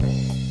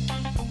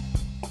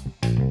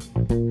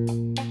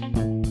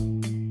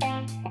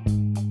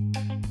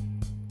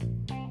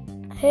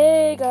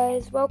Hey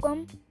guys,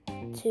 welcome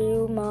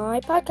to my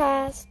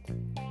podcast.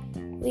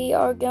 We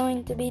are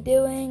going to be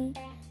doing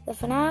the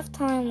Fnaf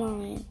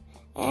timeline,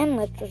 and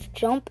let's just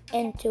jump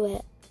into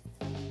it.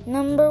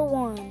 Number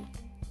 1,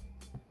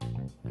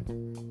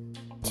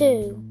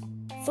 2,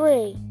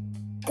 3,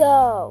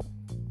 go!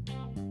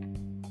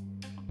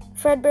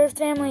 Fredbear's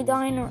Family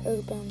Diner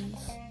opens.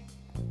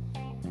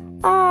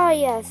 Ah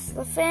yes,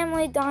 the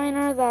family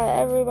diner that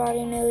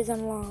everybody knows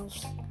and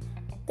loves.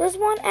 There's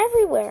one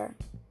everywhere.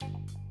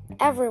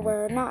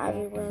 Not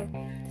everywhere.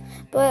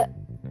 But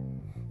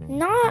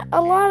not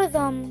a lot of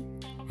them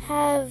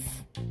have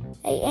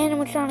a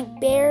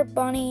animatronic bear,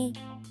 bunny,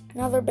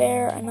 another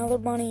bear, another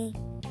bunny,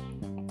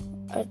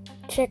 a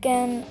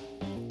chicken,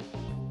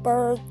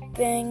 bird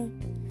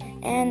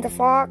thing, and a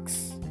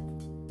fox,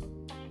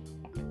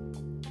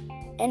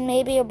 and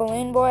maybe a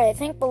balloon boy. I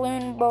think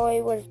balloon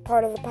boy was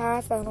part of the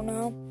past, I don't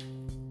know.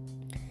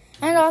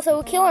 And also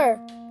a killer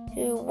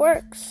who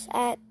works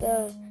at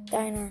the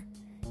diner.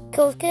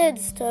 Kills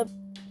kids to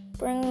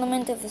bring them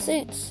into the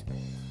suits.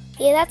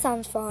 Yeah, that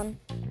sounds fun.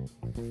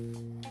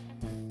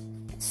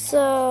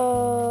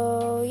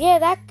 So, yeah,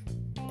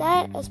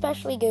 that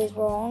especially goes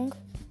wrong.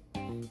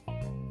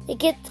 It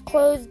gets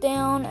closed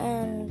down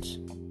and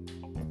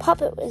a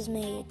puppet was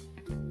made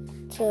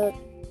to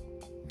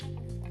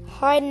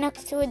hide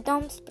next to a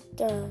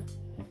dumpster.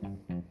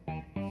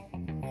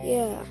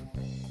 Yeah.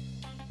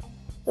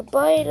 The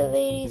Bite of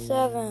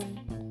 87.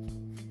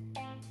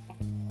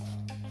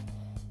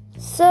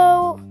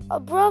 So, a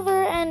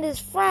brother and his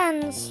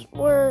friends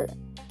were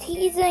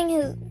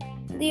teasing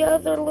the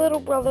other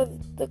little brother,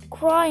 the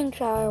crying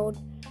child,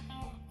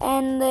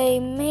 and they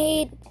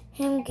made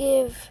him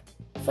give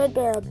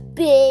Fredbear a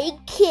big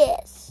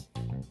kiss.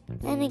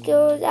 And it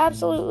goes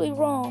absolutely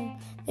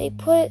wrong. They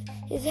put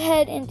his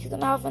head into the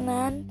mouth and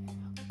then,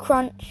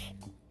 crunch.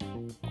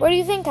 What do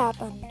you think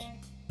happened?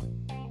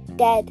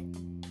 Dead.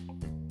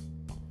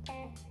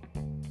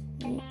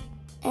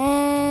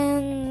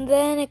 And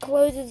then it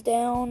closes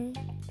down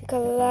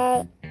because of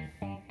that.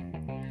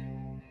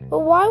 But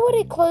why would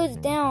it close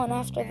down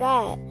after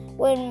that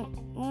when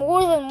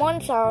more than one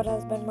child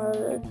has been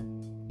murdered?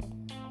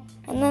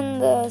 And then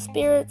the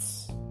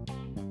spirits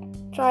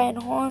try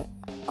and haunt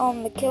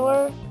the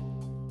killer,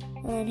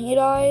 and then he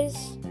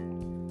dies,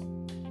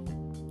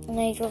 and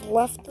then he's just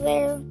left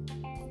there,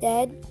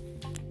 dead.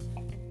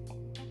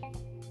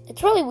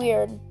 It's really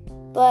weird,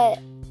 but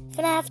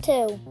Fnaf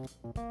 2.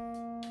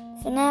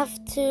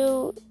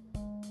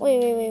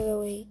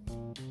 Wait.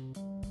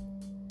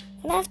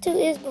 Fnaf 2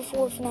 is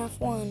before Fnaf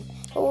 1,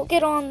 but we'll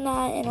get on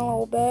that in a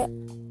little bit.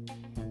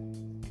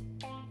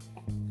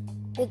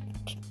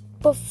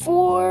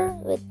 Before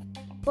the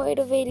Bite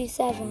of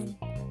 87,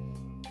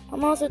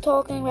 I'm also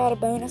talking about a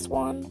bonus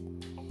one,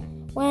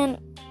 when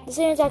the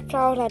same exact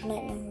child had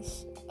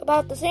nightmares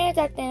about the same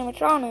exact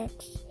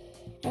animatronics,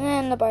 and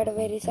then the Bite of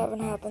 87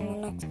 happened the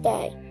next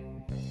day.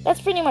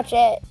 That's pretty much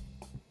it.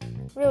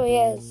 It really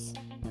is.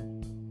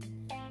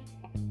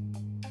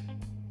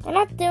 We're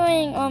not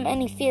doing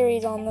any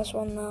theories on this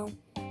one, though.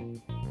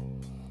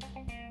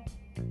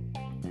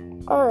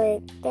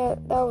 Alright,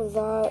 that was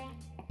that.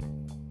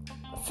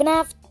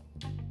 Fnaf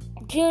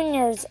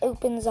Juniors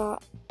opens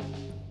up,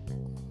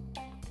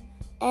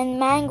 and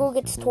Mangle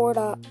gets tore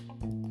up.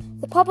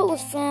 The puppet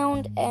was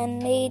found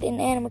and made in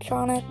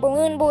animatronic.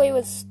 Balloon Boy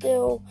was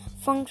still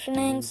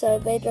functioning, so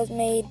they just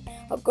made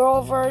a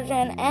girl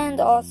version, and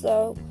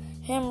also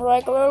him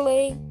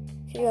regularly.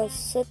 He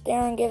just sit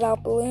there and give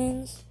out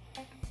balloons.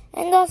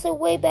 And also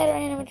way better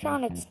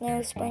animatronics,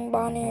 no Spring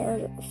Bonnie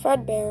or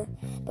Fredbear,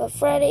 but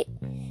Freddy,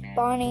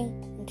 Bonnie,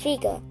 and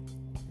Chica.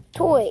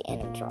 Toy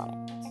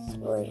animatronics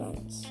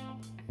versions.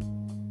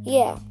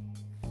 Yeah.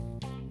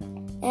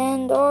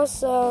 And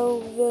also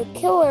the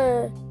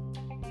killer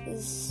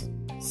is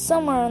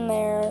somewhere in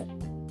there.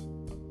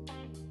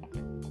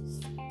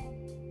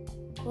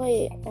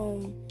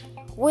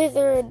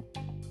 Withered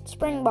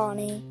Spring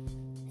Bonnie,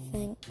 I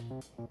think.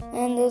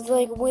 And there's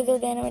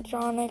withered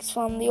animatronics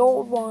from the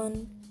old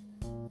one.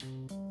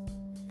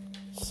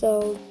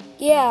 So,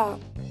 yeah.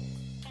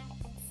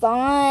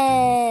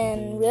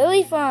 Fun.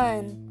 Really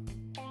fun.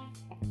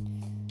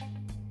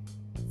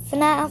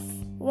 Fnaf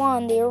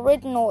 1, the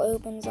original,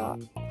 opens up.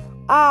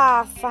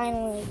 Ah,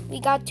 finally. We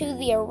got to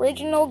the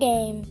original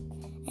game.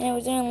 And it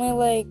was only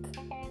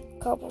a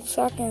couple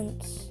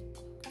seconds.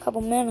 A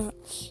couple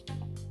minutes.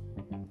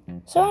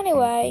 So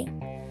anyway,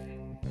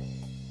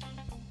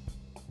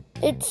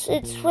 it's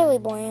really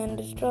bland.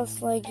 It's just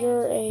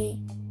you're a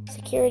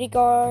security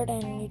guard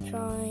and you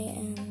try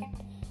and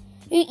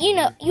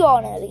you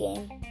all know the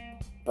game.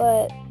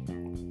 But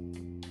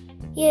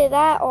yeah,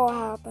 that all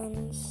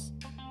happens.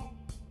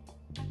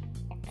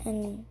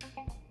 And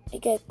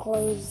it gets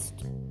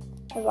closed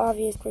of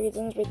obvious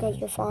reasons because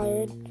you're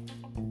fired.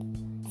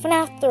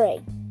 Fnaf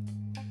 3.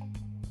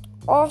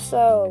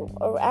 Also,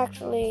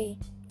 actually,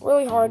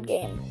 really hard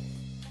game.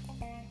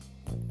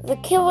 The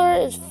killer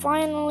is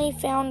finally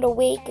found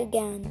awake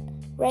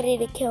again, ready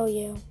to kill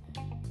you.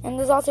 And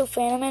there's also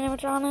Phantom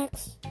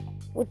animatronics,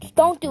 which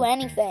don't do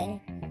anything.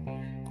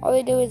 all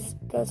they do is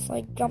just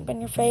like jump in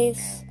your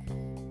face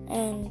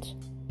and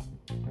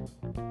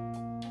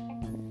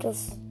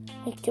just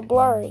make you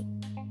blurry.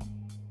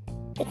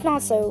 It's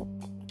not so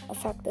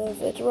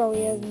effective, it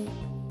really isn't.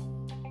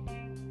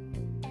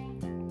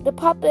 The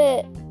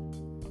puppet,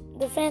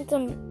 the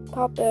phantom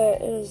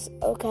puppet is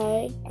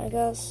okay, I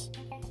guess.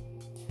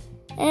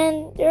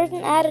 And there's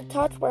an added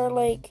touch where,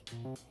 like,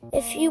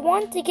 if you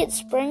want to get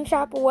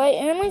Springtrap away,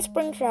 only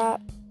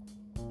Springtrap,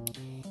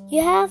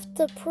 you have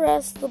to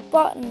press the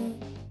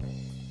button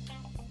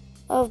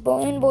of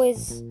Balloon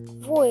Boy's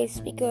voice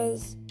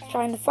because he's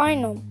trying to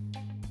find him.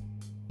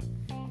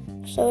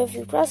 So if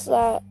you press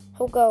that,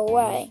 he'll go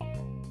away.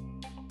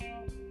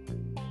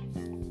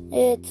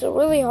 It's a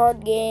really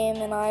hard game,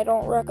 and I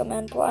don't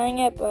recommend playing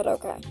it, but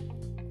okay.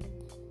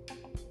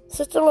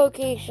 Sister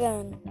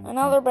Location,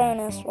 another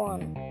bonus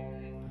one.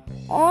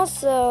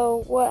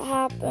 Also, what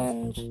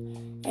happens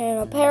in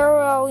a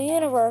parallel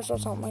universe or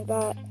something like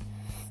that.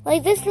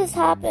 Like, this just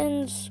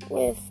happens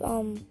with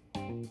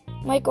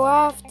Michael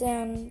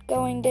Afton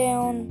going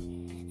down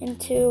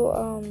into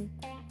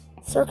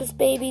Circus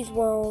Baby's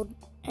world,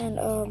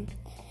 and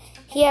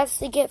he has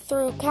to get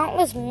through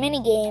countless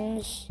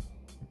mini-games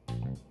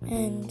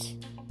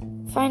and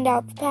find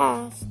out the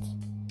past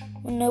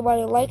when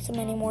nobody likes him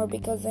anymore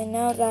because they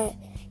know that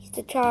he's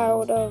the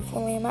child of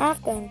William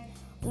Afton,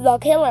 the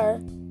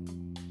killer.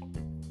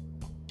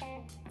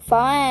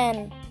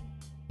 Fun.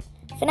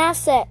 Fnaf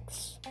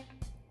 6.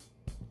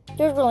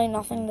 There's really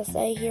nothing to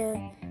say here.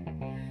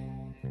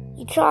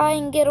 You try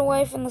and get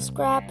away from the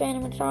scrap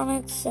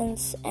animatronics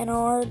since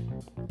Enard,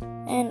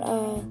 and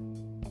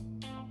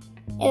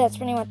yeah, that's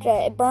pretty much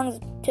it. It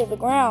burns to the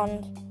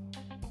ground.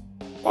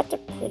 That's a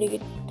pretty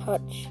good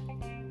touch.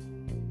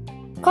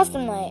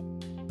 Custom Night.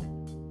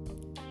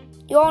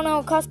 You all know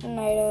what Custom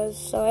Night is,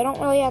 so I don't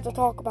really have to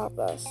talk about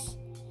this.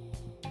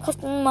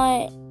 Custom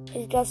Night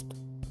is just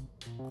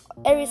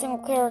every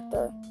single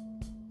character.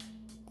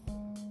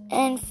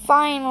 And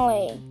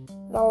finally,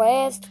 the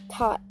last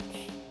touch.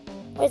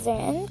 Wait a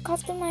second, isn't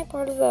Custom Night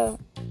part of the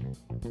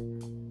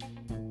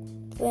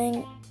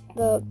thing?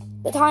 The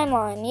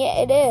timeline?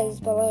 Yeah, it is,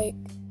 but like,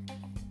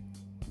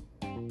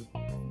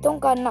 don't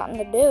got nothing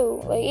to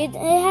do. Like, it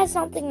has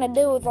something to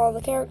do with all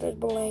the characters,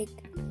 but like,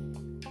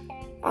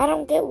 I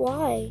don't get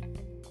why.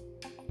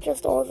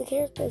 Just all the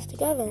characters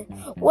together.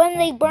 When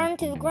they burn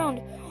to the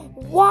ground,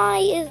 why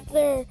is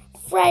there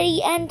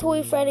Freddy and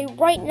Toy Freddy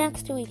right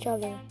next to each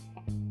other?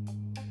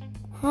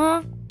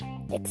 Huh?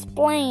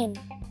 Explain.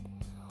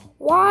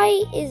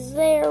 Why is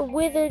there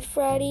Withered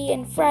Freddy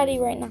and Freddy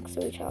right next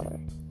to each other?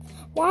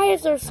 Why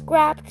is there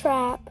Scrap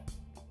Trap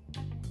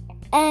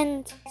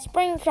and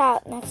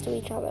Springtrap next to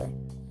each other?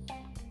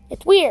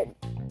 It's weird.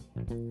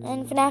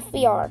 And Fnaf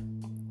VR.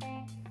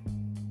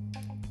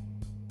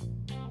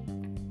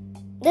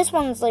 This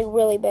one's like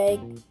really big.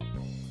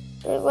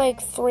 There's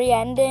like 4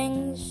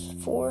 endings.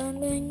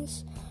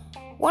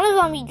 One of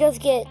them you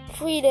just get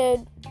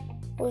treated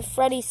with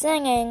Freddy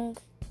singing.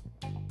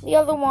 The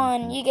other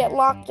one you get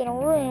locked in a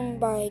room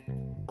by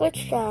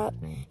Glitch Trap.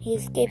 He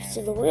escapes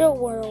to the real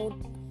world.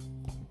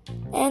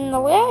 And the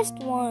last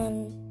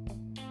one,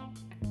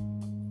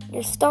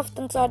 you're stuffed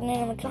inside an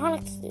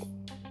animatronic suit.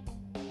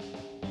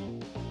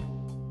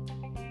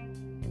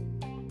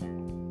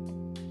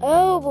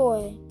 Oh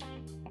boy.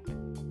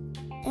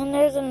 And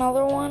there's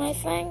another one, I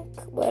think,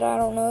 but I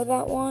don't know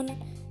that one,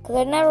 because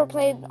I never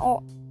played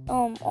all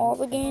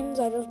the games.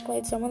 I just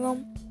played some of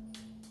them.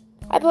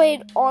 I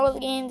played all of the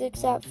games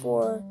except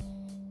for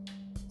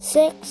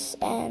 6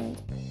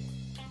 and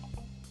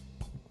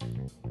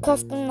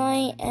Custom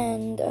Night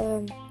and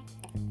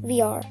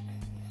VR.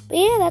 But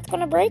yeah, that's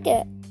gonna break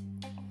it.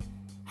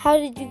 How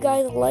did you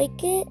guys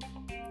like it?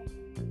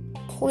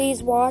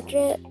 Please watch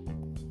it.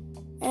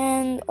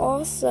 And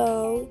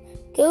also,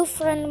 go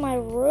friend my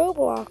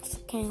Roblox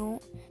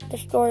account,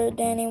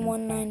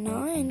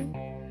 DestroyerDanny199.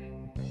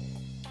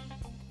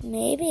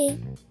 Maybe.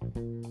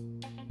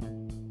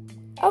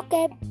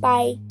 Okay,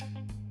 bye.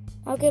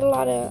 I'll get a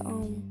lot of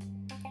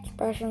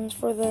expressions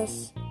for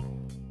this.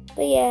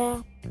 But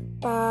yeah,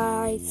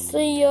 bye.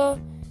 See ya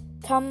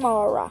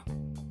tomorrow.